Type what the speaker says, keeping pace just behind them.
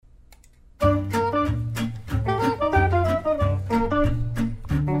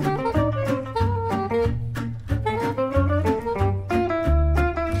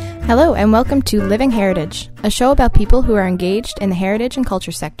Hello and welcome to Living Heritage, a show about people who are engaged in the heritage and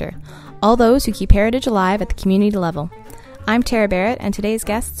culture sector, all those who keep heritage alive at the community level. I'm Tara Barrett, and today's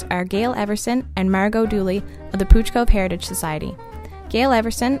guests are Gail Everson and Margot Dooley of the Pooch Cove Heritage Society. Gail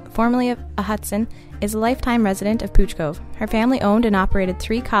Everson, formerly of a Hudson, is a lifetime resident of Pooch Cove. Her family owned and operated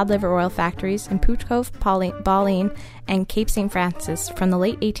 3 cod liver oil factories in Pooch Cove, Balleen, and Cape St. Francis from the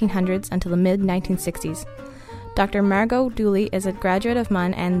late 1800s until the mid-1960s. Dr. Margot Dooley is a graduate of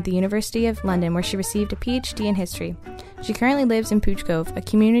MUN and the University of London, where she received a PhD in history. She currently lives in Pooch Cove, a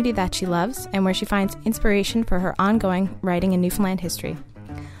community that she loves and where she finds inspiration for her ongoing writing in Newfoundland history.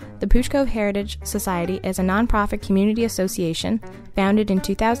 The Pooch Cove Heritage Society is a non-profit community association founded in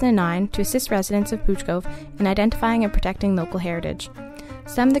 2009 to assist residents of Pooch Cove in identifying and protecting local heritage.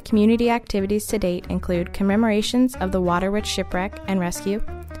 Some of the community activities to date include commemorations of the Waterwitch shipwreck and rescue,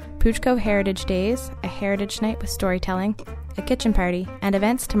 Pooch Cove Heritage Days, a heritage night with storytelling, a kitchen party, and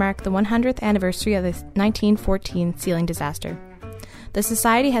events to mark the 100th anniversary of the 1914 sealing disaster. The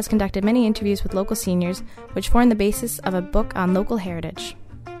Society has conducted many interviews with local seniors, which form the basis of a book on local heritage.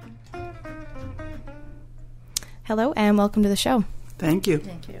 Hello, and welcome to the show. Thank you.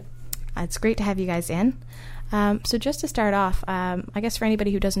 Thank you. It's great to have you guys in. So just to start off, I guess for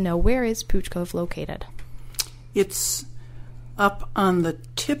anybody who doesn't know, where is Pooch Cove located? It's up on the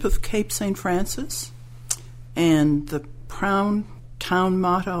tip of Cape St. Francis, and the Crown town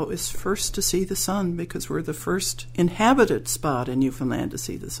motto is first to see the sun, because we're the first inhabited spot in Newfoundland to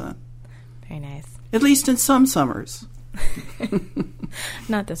see the sun. Very nice. At least in some summers.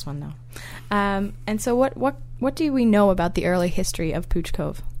 Not this one, though. And so what do we know about the early history of Pooch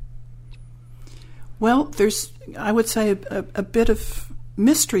Cove? Well, there's, I would say, a bit of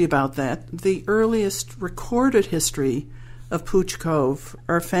mystery about that. The earliest recorded history of Pooch Cove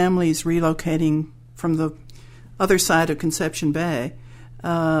are families relocating from the other side of Conception Bay,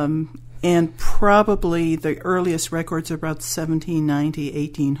 and probably the earliest records are about 1790,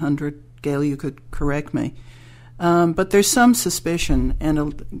 1800. Gail, you could correct me. But there's some suspicion,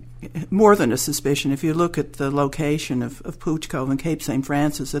 and more than a suspicion, if you look at the location of Pooch Cove and Cape St.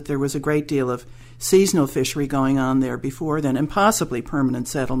 Francis, that there was a great deal of seasonal fishery going on there before then, and possibly permanent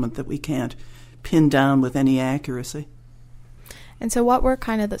settlement that we can't pin down with any accuracy. And so what were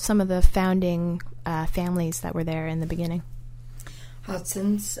kind of some of the founding families that were there in the beginning?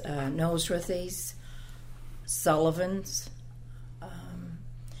 Hudson's, Noseworthies, Sullivans.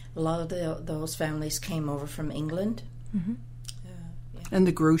 A lot of those families came over from England. Mm-hmm. Yeah. And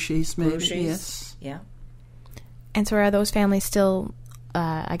the Grushys, maybe, Grushys, yes. Yeah. And so are those families still,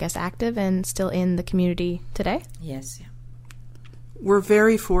 I guess, active and still in the community today? Yes, yeah. We're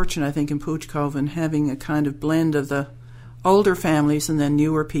very fortunate, I think, in Pooch Cove in having a kind of blend of the older families and then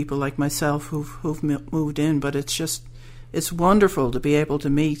newer people like myself who've moved in. But it's wonderful to be able to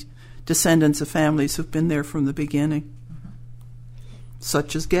meet descendants of families who've been there from the beginning.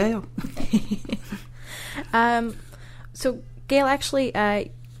 Such as Gail. So, Gail, actually,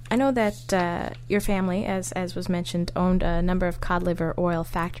 I know that your family, as was mentioned, owned a number of cod liver oil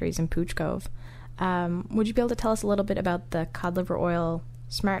factories in Pooch Cove. Would you be able to tell us a little bit about the cod liver oil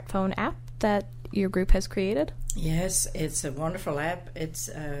smartphone app that your group has created? Yes, it's a wonderful app. It's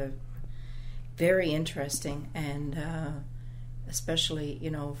very interesting, and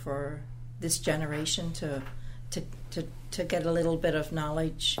especially, for this generation to get a little bit of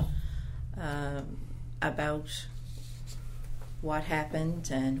knowledge about what happened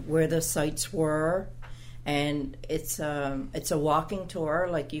and where the sites were. And it's a walking tour.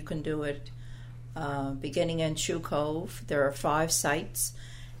 Like, you can do it beginning in Shoe Cove. There are 5 sites,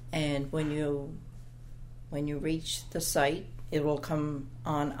 and when you reach the site, it will come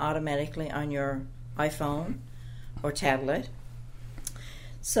on automatically on your iPhone or tablet.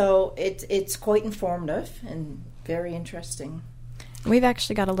 So it's quite informative and very interesting. We've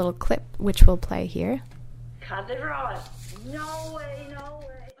actually got a little clip which we'll play here. Cod liver oil. No way, no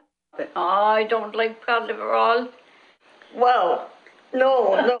way. I don't like cod liver oil. Well,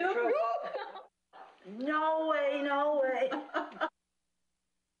 no. No way, no way.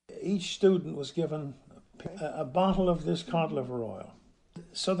 Each student was given a bottle of this cod liver oil.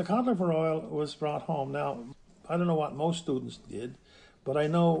 So the cod liver oil was brought home. Now, I don't know what most students did, but I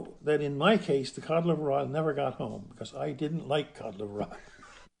know that in my case, the cod liver oil never got home because I didn't like cod liver oil.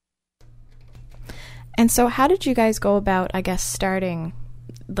 And so how did you guys go about, I guess, starting,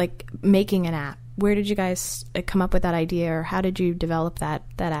 like, making an app? Where did you guys come up with that idea, or how did you develop that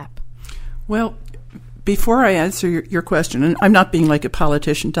app? Well, before I answer your question, and I'm not being like a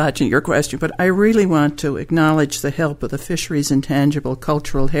politician dodging your question, but I really want to acknowledge the help of the Fisheries Intangible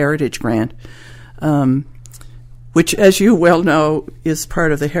Cultural Heritage Grant. which, as you well know, is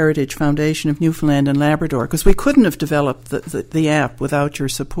part of the Heritage Foundation of Newfoundland and Labrador, because we couldn't have developed the app without your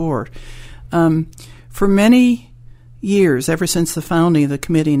support. For many years, ever since the founding of the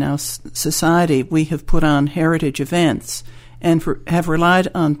Committee Now Society, we have put on heritage events and have relied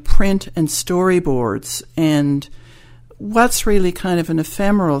on print and storyboards and what's really kind of an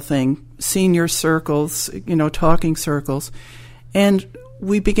ephemeral thing, senior circles, talking circles. And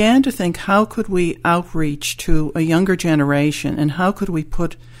we began to think, how could we outreach to a younger generation, and how could we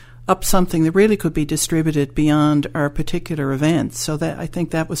put up something that really could be distributed beyond our particular events? So that I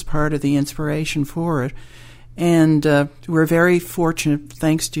think that was part of the inspiration for it. And we're very fortunate,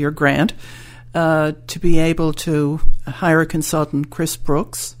 thanks to your grant, to be able to hire a consultant, Chris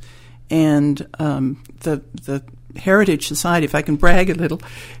Brooks, and the Heritage Society, if I can brag a little,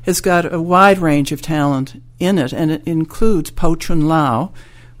 has got a wide range of talent in it, and it includes Po Chun Lau,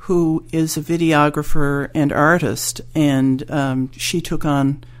 who is a videographer and artist, and she took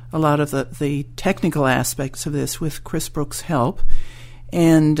on a lot of the technical aspects of this with Chris Brooks' help.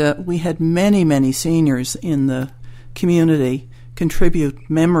 And we had many, many seniors in the community contribute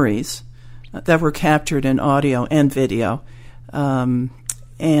memories that were captured in audio and video. So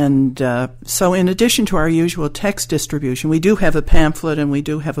in addition to our usual text distribution, we do have a pamphlet and we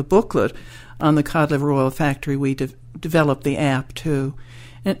do have a booklet on the cod liver oil factory. We developed the app, too.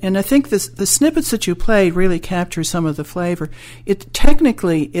 And I think the snippets that you played really capture some of the flavor.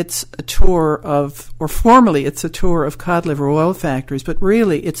 Formally it's a tour of cod liver oil factories, but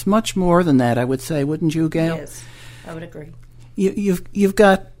really it's much more than that, I would say, wouldn't you, Gail? Yes, I would agree. You've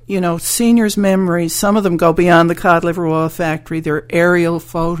got, seniors' memories. Some of them go beyond the cod liver oil factory. There are aerial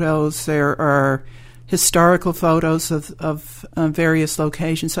photos. There are historical photos of various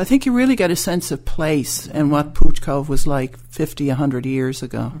locations. So I think you really get a sense of place and what Pooch Cove was like 50, 100 years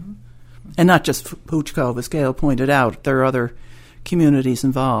ago. Mm-hmm. And not just Pooch Cove, as Gail pointed out. There are other communities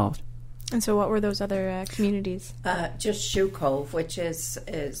involved. And so what were those other communities? Just Shoe Cove, which is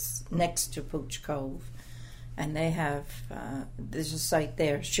next to Pooch Cove. And they have, there's a site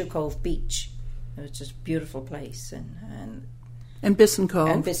there, Shoe Cove Beach. It's just a beautiful place. And Biskin Cove.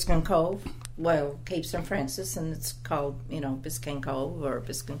 And Biskin Cove. Well, Cape St. Francis, and it's called, Biskin Cove or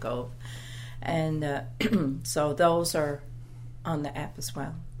Biskin Cove. And so those are on the app as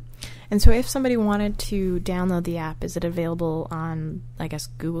well. And so if somebody wanted to download the app, is it available on, I guess,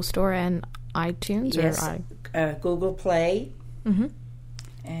 Google Store and iTunes? Yes, Google Play. Mm-hmm.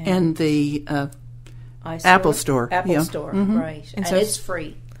 And the Apple Store. Apple Store, mm-hmm. Right. And so it's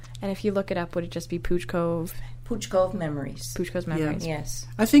free. And if you look it up, would it just be Pooch Cove? Pooch Cove Memories. Pooch Cove Memories. Yes.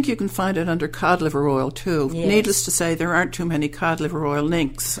 I think you can find it under cod liver oil, too. Yes. Needless to say, there aren't too many cod liver oil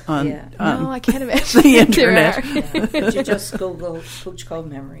links on no, I can't imagine the internet. You just Google Pooch Cove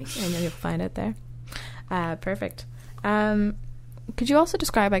Memories. And then you'll find it there. Perfect. Could you also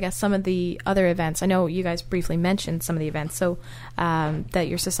describe, I guess, some of the other events? I know you guys briefly mentioned some of the events that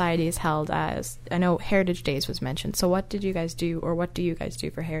your society has held. As I know Heritage Days was mentioned. So what did you guys do, or what do you guys do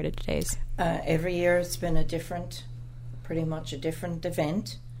for Heritage Days? Every year it's been pretty much a different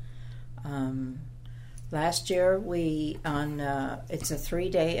event. Last year it's a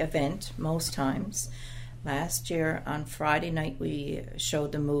 3-day event most times. Last year on Friday night we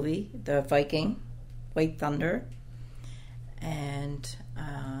showed the movie, The Viking, White Thunder. And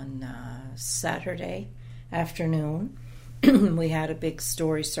on Saturday afternoon, we had a big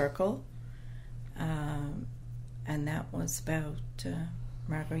story circle, and that was about,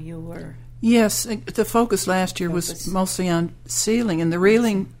 Margot, you were... Yes, the focus last year was mostly on sealing, and the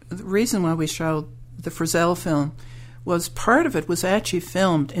reason why we showed the Frizzell film was part of it was actually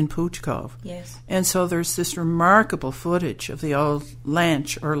filmed in Pooch Cove. Yes. And so there's this remarkable footage of the old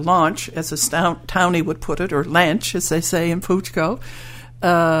lanch, or launch, as a townie would put it, or lanch, as they say in Pooch Cove,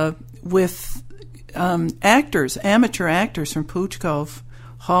 with amateur actors from Pooch Cove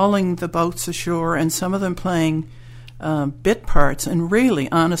hauling the boats ashore, and some of them playing bit parts. And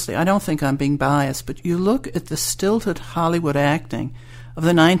really, honestly, I don't think I'm being biased, but you look at the stilted Hollywood acting of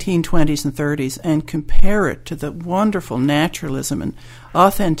the 1920s and 30s and compare it to the wonderful naturalism and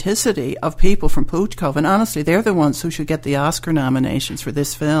authenticity of people from Pooch Cove. And honestly, they're the ones who should get the Oscar nominations for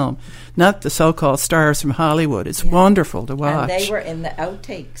this film, not the so-called stars from Hollywood. It's wonderful to watch. And they were in the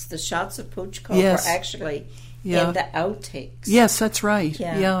outtakes. The shots of Pooch Cove were actually in the outtakes. Yes, that's right.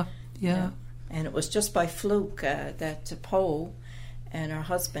 Yeah. And it was just by fluke that Poe and her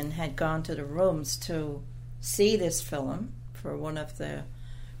husband had gone to the rooms to see this film for one of the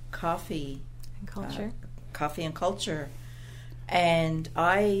coffee and culture, and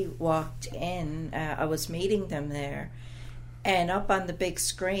I walked in. I was meeting them there, and up on the big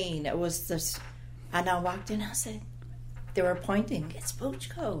screen it was this And I walked in, I said, they were pointing, it's Pooch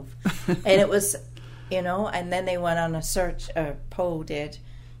Cove. And it was, and then they went on a search, Poe did,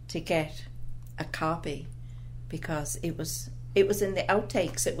 to get a copy because it was in the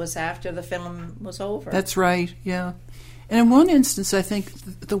outtakes. It was after the film was over. That's right, yeah. And in one instance, I think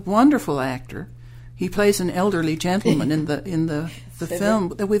the wonderful actor, he plays an elderly gentleman in the film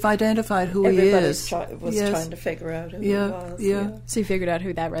that we've identified who he is. Everybody was trying to figure out who he was. Yeah. So you figured out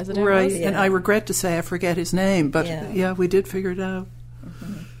who that resident right. was? Right, and I regret to say I forget his name, but we did figure it out.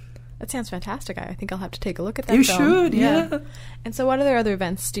 Mm-hmm. That sounds fantastic. I think I'll have to take a look at that You film. should, yeah. And so what other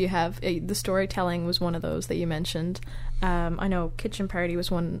events do you have? The storytelling was one of those that you mentioned. I know Kitchen Party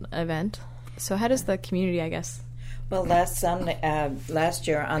was one event. So how does the community, I guess... Well, last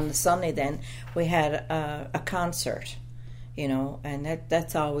year on the Sunday, then we had a concert, and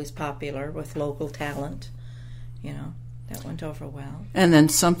that's always popular with local talent. That went over well. And then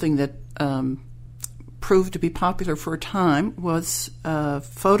something that proved to be popular for a time was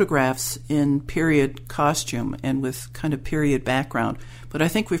photographs in period costume and with kind of period background. But I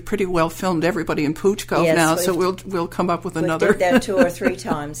think we've pretty well filmed everybody in Pooch Cove now, so we'll come up with another. We did that 2 or 3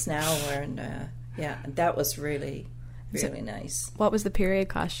 times now, and that was really nice. What was the period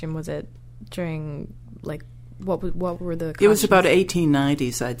costume? Was it during, what were the costumes? It was about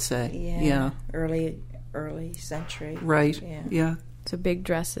 1890s, I'd say. Yeah. Early century. Right, yeah. So big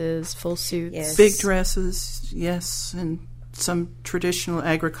dresses, full suits. Yes. Big dresses, yes, and some traditional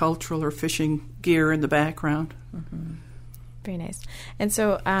agricultural or fishing gear in the background. Mm-hmm. Very nice. And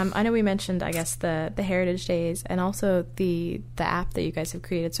so I know we mentioned, I guess, the Heritage Days and also the app that you guys have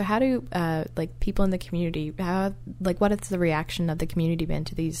created. So how do people in the community, what has the reaction of the community been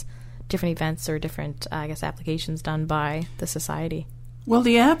to these different events or different, applications done by the society? Well,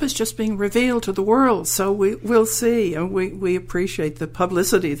 the app is just being revealed to the world, so we'll see. And we appreciate the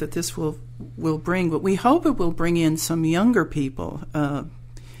publicity that this will bring, but we hope it will bring in some younger people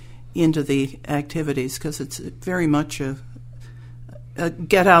into the activities because it's very much a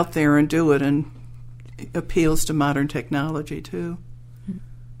get out there and do it, and appeals to modern technology too.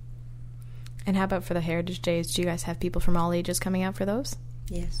 And how about for the Heritage Days? Do you guys have people from all ages coming out for those?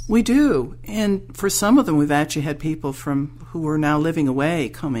 Yes, we do, and for some of them, we've actually had people who are now living away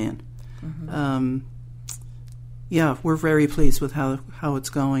come in. Mm-hmm. We're very pleased with how it's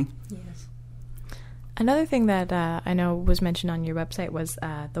going. Yes. Another thing that I know was mentioned on your website was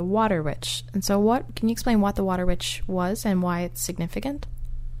the Water Witch. And so can you explain what the Water Witch was and why it's significant?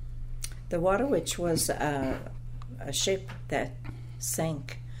 The Water Witch was a ship that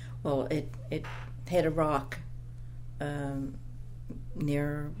sank. Well, it hit a rock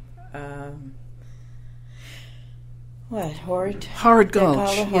near Horrid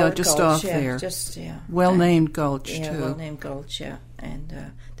Gulch. Just off there. Well-named gulch too. Yeah, well-named gulch. Yeah,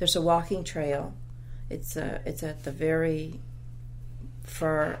 and there's a walking trail. It's at the very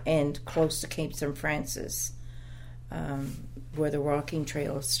far end, close to Cape St. Francis, where the walking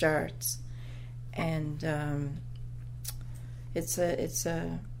trail starts, and it's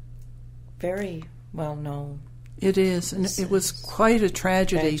a very well known. It is, and it was quite a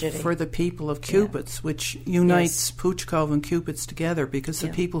tragedy for the people of Cupid's, which unites Pooch Cove and Cupid's together, because the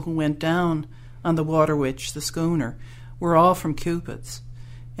people who went down on the Water Witch, the schooner, were all from Cupid's.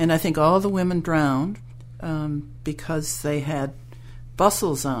 And I think all the women drowned because they had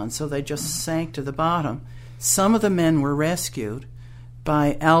bustles on, so they just sank to the bottom. Some of the men were rescued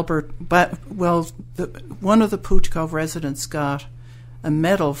by one of the Pooch Cove residents got a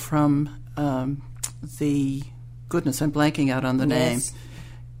medal from the... Goodness, I'm blanking out on the name.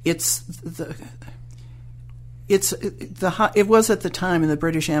 It was at the time in the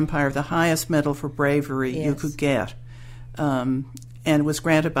British Empire the highest medal for bravery you could get, and it was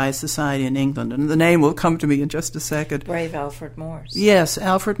granted by a society in England. And the name will come to me in just a second. Brave Alfred Moores. Yes,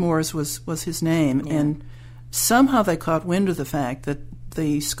 Alfred Moores was his name, and somehow they caught wind of the fact that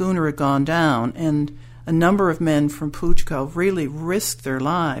the schooner had gone down, and a number of men from Pooch Cove really risked their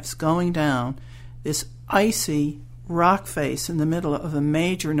lives going down this icy rock face in the middle of a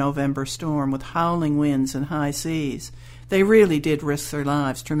major November storm with howling winds and high seas. They really did risk their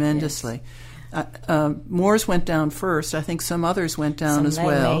lives tremendously. Yes. Moores went down first. I think some others went down as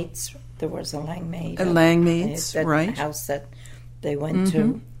well. There was a Langmaid. Langmaid's, right. House that they went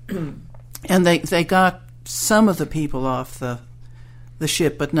to. And they got some of the people off the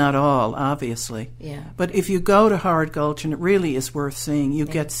ship, but not all, obviously. Yeah. But if you go to Horrid Gulch, and it really is worth seeing, you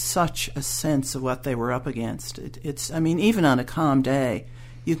get such a sense of what they were up against. It's even on a calm day,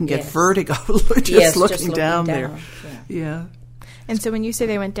 you can get vertigo just looking down there. Yeah. And so when you say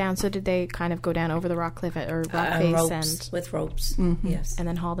they went down, so did they kind of go down over the rock cliff or rock face with ropes? Mm-hmm. Yes. And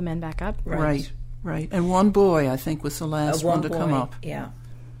then haul the men back up? Right. Right, and one boy, I think, was the last one to come up. Yeah.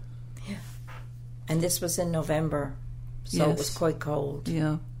 And this was in November, so it was quite cold.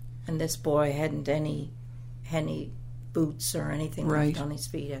 Yeah. And this boy hadn't any boots or anything left on his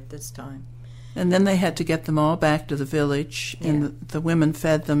feet at this time. And then they had to get them all back to the village, and the women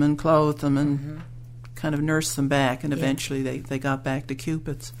fed them and clothed them and kind of nursed them back, and eventually they got back to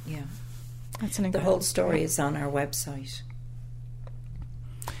Cupid's. Yeah. That's an incredible The whole story is on our website.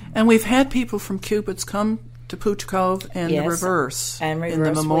 And we've had people from Cupid's come to Pooch Cove and the reverse, and in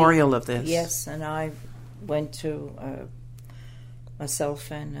the memorial of this. Yes, and I went to,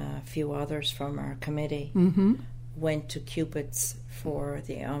 myself and a few others from our committee, went to Cupid's for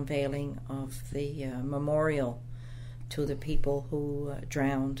the unveiling of the memorial to the people who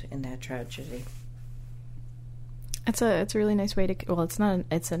drowned in that tragedy. It's a really nice way to. Well, it's not.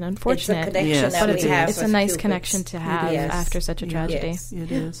 It's an unfortunate. It's a connection that but we have. It's a with nice Cupid's. connection to have after such a tragedy. Yes.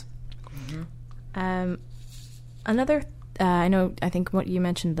 It is. Another. I think what you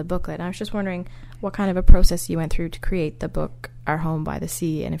mentioned, the booklet. And I was just wondering what kind of a process you went through to create the book, Our Home by the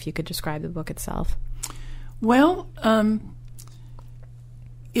Sea, and if you could describe the book itself. Well,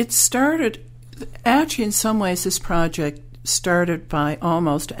 it started. Actually, in some ways, this project started by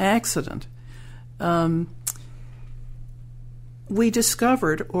almost accident. We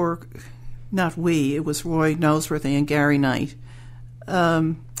discovered, or not we, it was Roy Noseworthy and Gary Knight,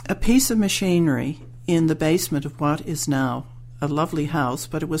 a piece of machinery in the basement of what is now a lovely house,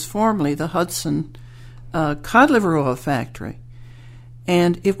 but it was formerly the Hudson cod liver oil factory.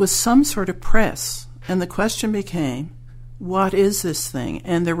 And it was some sort of press. And the question became, what is this thing?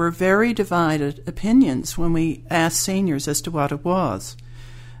 And there were very divided opinions when we asked seniors as to what it was.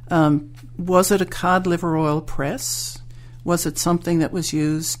 Was it a cod liver oil press? Was it something that was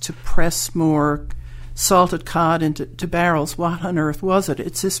used to press more salted cod into barrels? What on earth was it?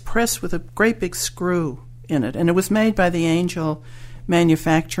 It's this press with a great big screw in it. And it was made by the Angel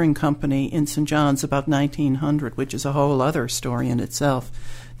Manufacturing Company in St. John's about 1900, which is a whole other story in itself.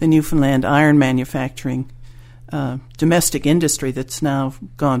 The Newfoundland iron manufacturing domestic industry that's now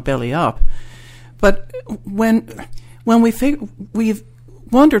gone belly up. But when we've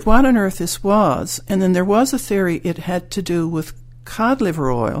wondered what on earth this was, and then there was a theory it had to do with cod liver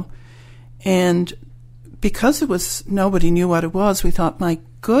oil, and because it was nobody knew what it was, we thought, my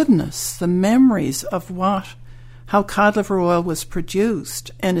goodness, the memories of how cod liver oil was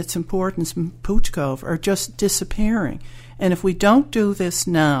produced and its importance in Pooch Cove are just disappearing. And if we don't do this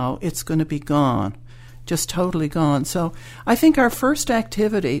now, it's going to be gone, just totally gone. So I think our first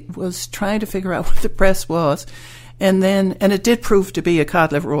activity was trying to figure out what the press was. And it did prove to be a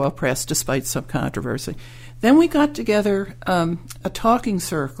cod liver oil press, despite some controversy. Then we got together a talking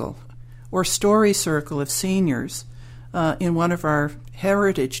circle or story circle of seniors in one of our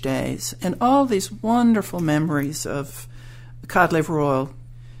heritage days, and all these wonderful memories of cod liver oil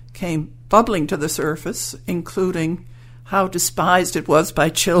came bubbling to the surface, including how despised it was by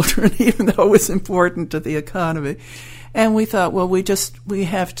children, even though it was important to the economy. And we thought, well, we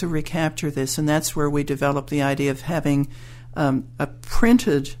have to recapture this, and that's where we developed the idea of having a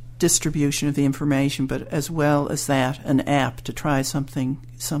printed distribution of the information, but as well as that, an app to try something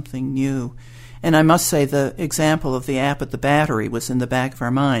new. And I must say the example of the app at the Battery was in the back of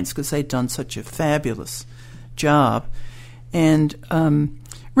our minds because they'd done such a fabulous job. And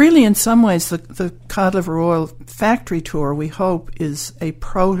really, in some ways, the cod liver oil factory tour, we hope, is a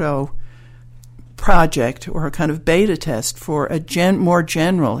project or a kind of beta test for a more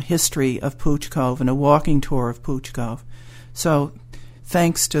general history of Pooch Cove and a walking tour of Pooch Cove. So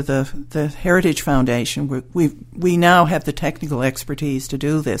thanks to the Heritage Foundation, we now have the technical expertise to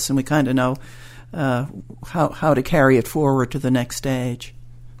do this, and we kind of know how to carry it forward to the next stage.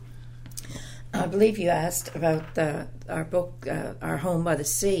 I believe you asked about our book, Our Home by the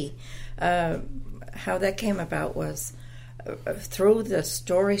Sea. How that came about was through the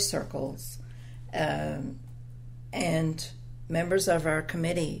story circles and members of our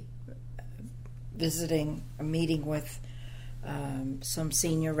committee visiting a meeting with some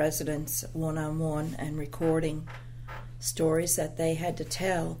senior residents one-on-one and recording stories that they had to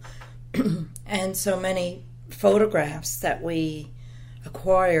tell, and so many photographs that we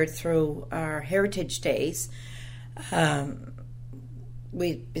acquired through our heritage days.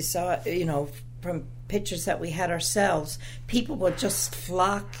 We saw, from pictures that we had ourselves, people would just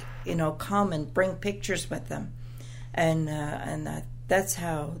flock, come and bring pictures with them, and that's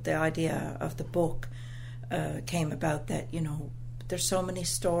how the idea of the book came about. That there's so many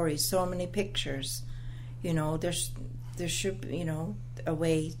stories, so many pictures. There should be a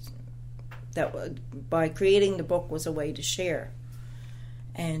way that by creating the book was a way to share,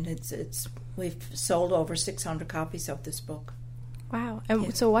 and we've sold over 600 copies of this book. Wow.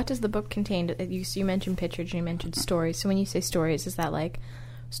 And so what does the book contain? You mentioned pictures, you mentioned stories. So when you say stories, is that like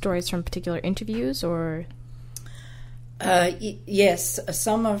stories from particular interviews or? Yes,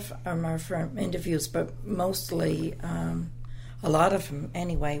 some of them are from interviews, but mostly, a lot of them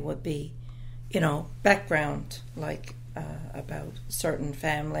anyway, would be, background, like about certain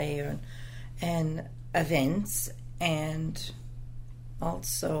family and events, and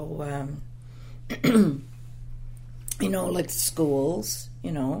also, like schools,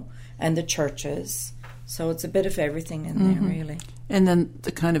 and the churches. So it's a bit of everything in there, really. And then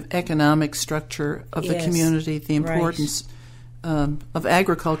the kind of economic structure of the community, the importance of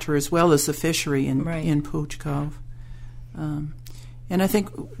agriculture as well as the fishery in Pooch Cove. And I think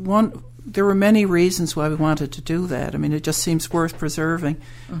there were many reasons why we wanted to do that. I mean, it just seems worth preserving.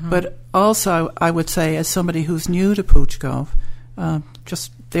 But also, I would say, as somebody who's new to Pooch Cove,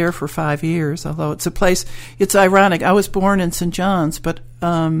 just there for 5 years, although it's a place, it's ironic. I was born in St. John's, but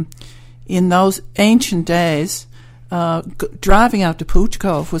in those ancient days, driving out to Pooch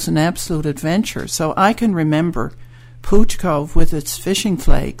Cove was an absolute adventure. So I can remember Pooch Cove with its fishing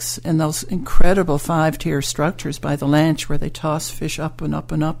flakes and those incredible 5-tier structures by the Lanch where they toss fish up and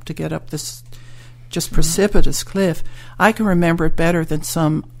up and up to get up this just precipitous cliff. I can remember it better than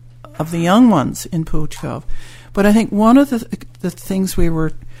some of the young ones in Pooch Cove. But I think one of the things we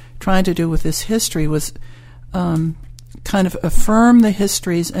were trying to do with this history was kind of affirm the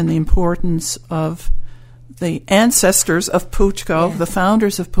histories and the importance of the ancestors of Pooch Cove, the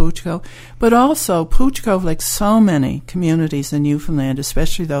founders of Pooch Cove, but also Pooch Cove, like so many communities in Newfoundland,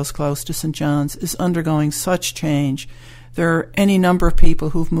 especially those close to St. John's, is undergoing such change. There are any number of people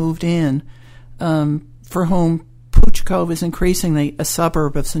who've moved in for whom Pooch Cove is increasingly a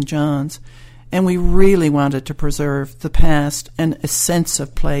suburb of St. John's. And we really wanted to preserve the past and a sense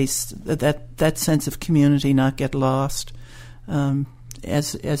of place, that sense of community not get lost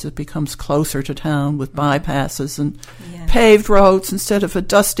as it becomes closer to town with bypasses and paved roads instead of a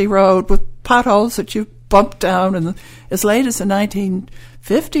dusty road with potholes that you bump down. And as late as the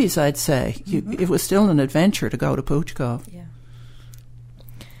 1950s, I'd say, it was still an adventure to go to Pooch Cove. Yeah.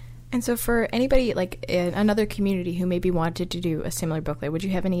 And so for anybody, like in another community who maybe wanted to do a similar booklet, would you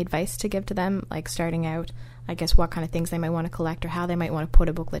have any advice to give to them, like starting out, I guess, what kind of things they might want to collect or how they might want to put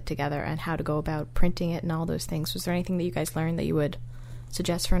a booklet together and how to go about printing it and all those things? Was there anything that you guys learned that you would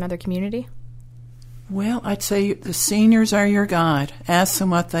suggest for another community? Well, I'd say the seniors are your guide. Ask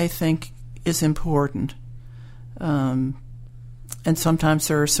them what they think is important. And sometimes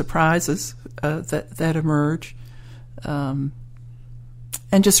there are surprises that emerge.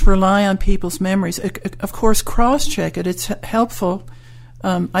 And just rely on people's memories. Of course, cross-check it. It's helpful,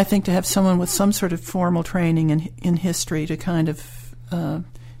 I think, to have someone with some sort of formal training in history to kind of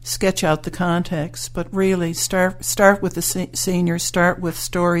sketch out the context. But really, start with the seniors. Start with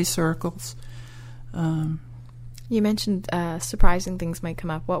story circles. You mentioned surprising things might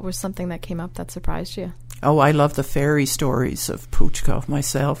come up. What was something that came up that surprised you? Oh, I love the fairy stories of Pooch Cove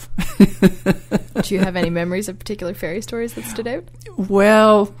myself. Do you have any memories of particular fairy stories that stood out?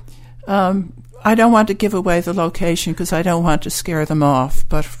 Well, I don't want to give away the location because I don't want to scare them off.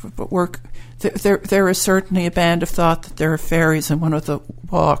 But there is certainly a band of thought that there are fairies in one of the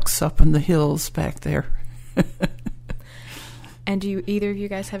walks up in the hills back there. And do either of you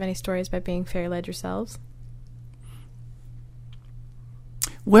guys have any stories about being fairy-led yourselves?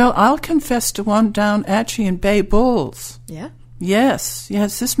 Well, I'll confess to one down actually in Bay Bulls. Yeah? Yes.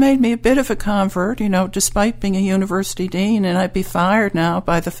 This made me a bit of a convert, despite being a university dean, and I'd be fired now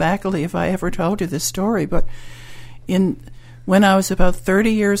by the faculty if I ever told you this story. But when I was about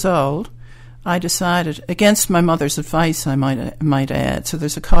 30 years old, I decided, against my mother's advice, I might add, so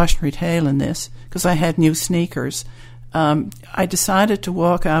there's a cautionary tale in this, because I had new sneakers. I decided to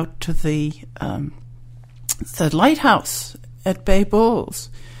walk out to the lighthouse at Bay Bulls.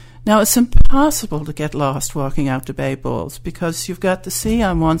 Now, it's impossible to get lost walking out to Bay Bulls because you've got the sea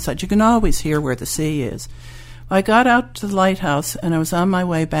on one side. You can always hear where the sea is. I got out to the lighthouse and I was on my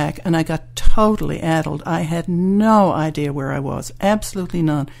way back and I got totally addled. I had no idea where I was, absolutely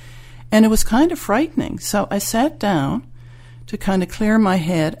none. And it was kind of frightening. So I sat down to kind of clear my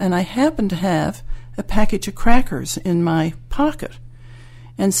head and I happened to have a package of crackers in my pocket.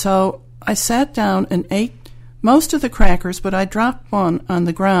 And so I sat down and ate most of the crackers, but I dropped one on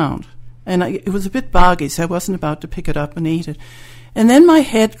the ground. And it was a bit boggy, so I wasn't about to pick it up and eat it. And then my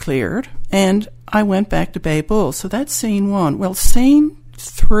head cleared, and I went back to Bay Bulls. So that's scene 1. Well, scene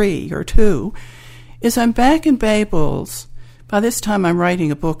 3 or 2 is I'm back in Bay Bulls. By this time, I'm writing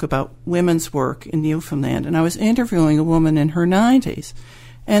a book about women's work in Newfoundland, and I was interviewing a woman in her 90s.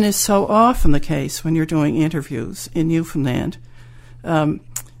 and is so often the case when you're doing interviews in Newfoundland.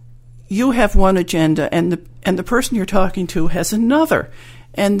 You have one agenda, and the person you're talking to has another.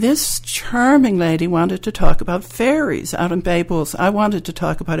 And this charming lady wanted to talk about fairies out in Bay Bulls. I wanted to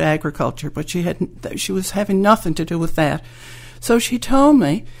talk about agriculture, but she was having nothing to do with that. So she told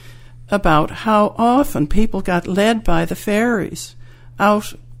me about how often people got led by the fairies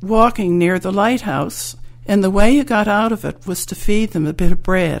out walking near the lighthouse, and the way you got out of it was to feed them a bit of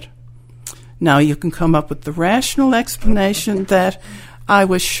bread. Now you can come up with the rational explanation that I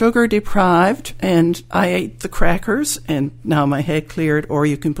was sugar deprived and I ate the crackers and now my head cleared, or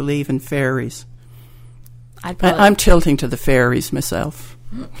you can believe in fairies. I'm tilting to the fairies myself.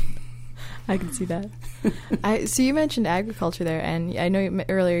 I can see that. So you mentioned agriculture there, and I know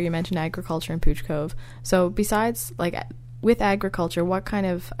earlier you mentioned agriculture in Pooch Cove. So besides, with agriculture, what kind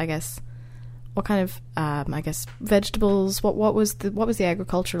of vegetables? What was the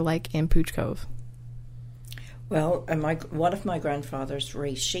agriculture like in Pooch Cove? Well, one of my grandfathers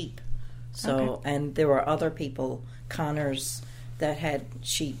raised sheep, and there were other people, Connors, that had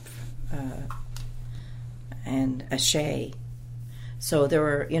sheep and a shay. So there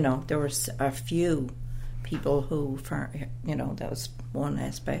were a few people who, that was one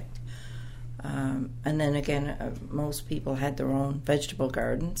aspect. And then again, most people had their own vegetable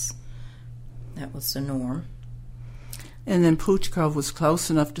gardens. That was the norm. And then Pooch Cove was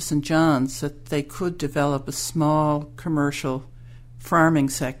close enough to St. John's that they could develop a small commercial farming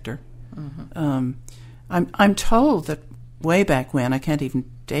sector. Mm-hmm. I'm told that way back when, I can't even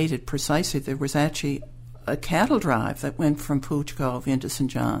date it precisely, there was actually a cattle drive that went from Pooch Cove into St.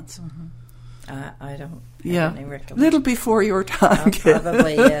 John's. Mm-hmm. I don't have any recollection. Little before your time.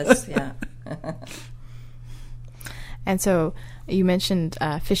 Probably, yes, yeah. And so you mentioned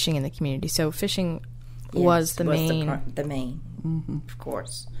fishing in the community. So fishing was the main. Mm-hmm. Of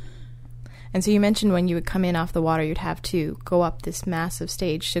course. And so you mentioned when you would come in off the water, you'd have to go up this massive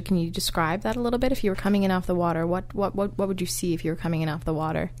stage. So can you describe that a little bit? If you were coming in off the water, what would you see if you were coming in off the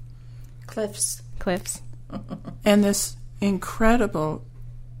water? Cliffs. And this incredible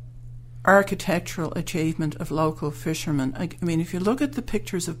architectural achievement of local fishermen. I mean, if you look at the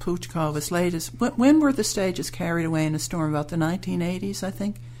pictures of Pooch Cove as late as... When were the stages carried away in a storm? About the 1980s, I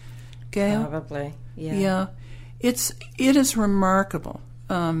think? Gail? Probably, yeah. Yeah. It is remarkable.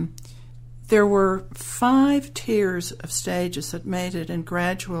 There were 5 tiers of stages that made it in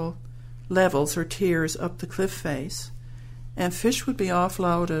gradual levels or tiers up the cliff face. And fish would be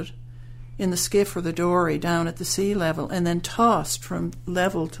offloaded in the skiff or the dory down at the sea level and then tossed from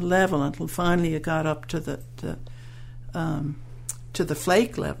level to level until finally it got up to the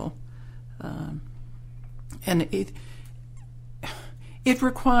flake level. And it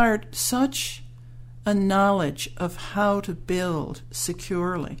required such a knowledge of how to build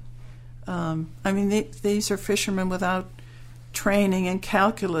securely. These are fishermen without training in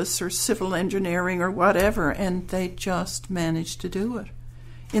calculus or civil engineering or whatever, and they just managed to do it.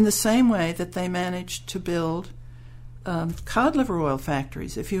 In the same way that they managed to build cod liver oil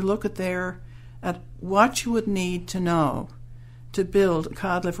factories. If you look at what you would need to know to build a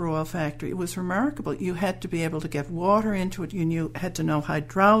cod liver oil factory, it was remarkable. You had to be able to get water into it. You had to know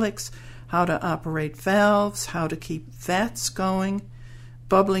hydraulics, how to operate valves, how to keep vats going,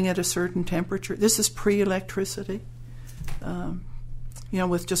 bubbling at a certain temperature. This is pre-electricity,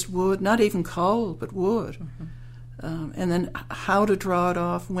 with just wood, not even coal, but wood. Mm-hmm. And then how to draw it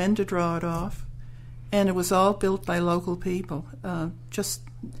off, when to draw it off. And it was all built by local people. Just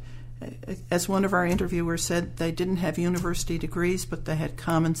as one of our interviewers said, they didn't have university degrees, but they had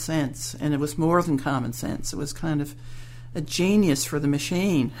common sense. And it was more than common sense. It was kind of a genius for the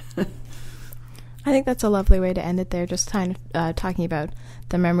machine. I think that's a lovely way to end it there, just kind of talking about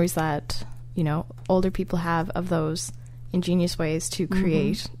the memories that, older people have of those ingenious ways to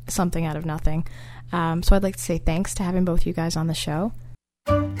create something out of nothing. So I'd like to say thanks to having both you guys on the show.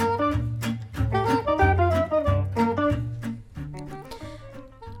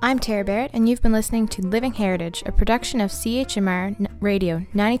 I'm Tara Barrett, and you've been listening to Living Heritage, a production of CHMR Radio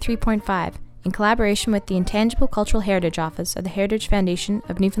 93.5 in collaboration with the Intangible Cultural Heritage Office of the Heritage Foundation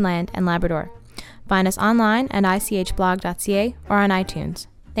of Newfoundland and Labrador. Find us online at ichblog.ca or on iTunes.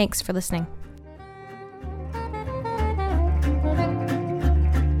 Thanks for listening.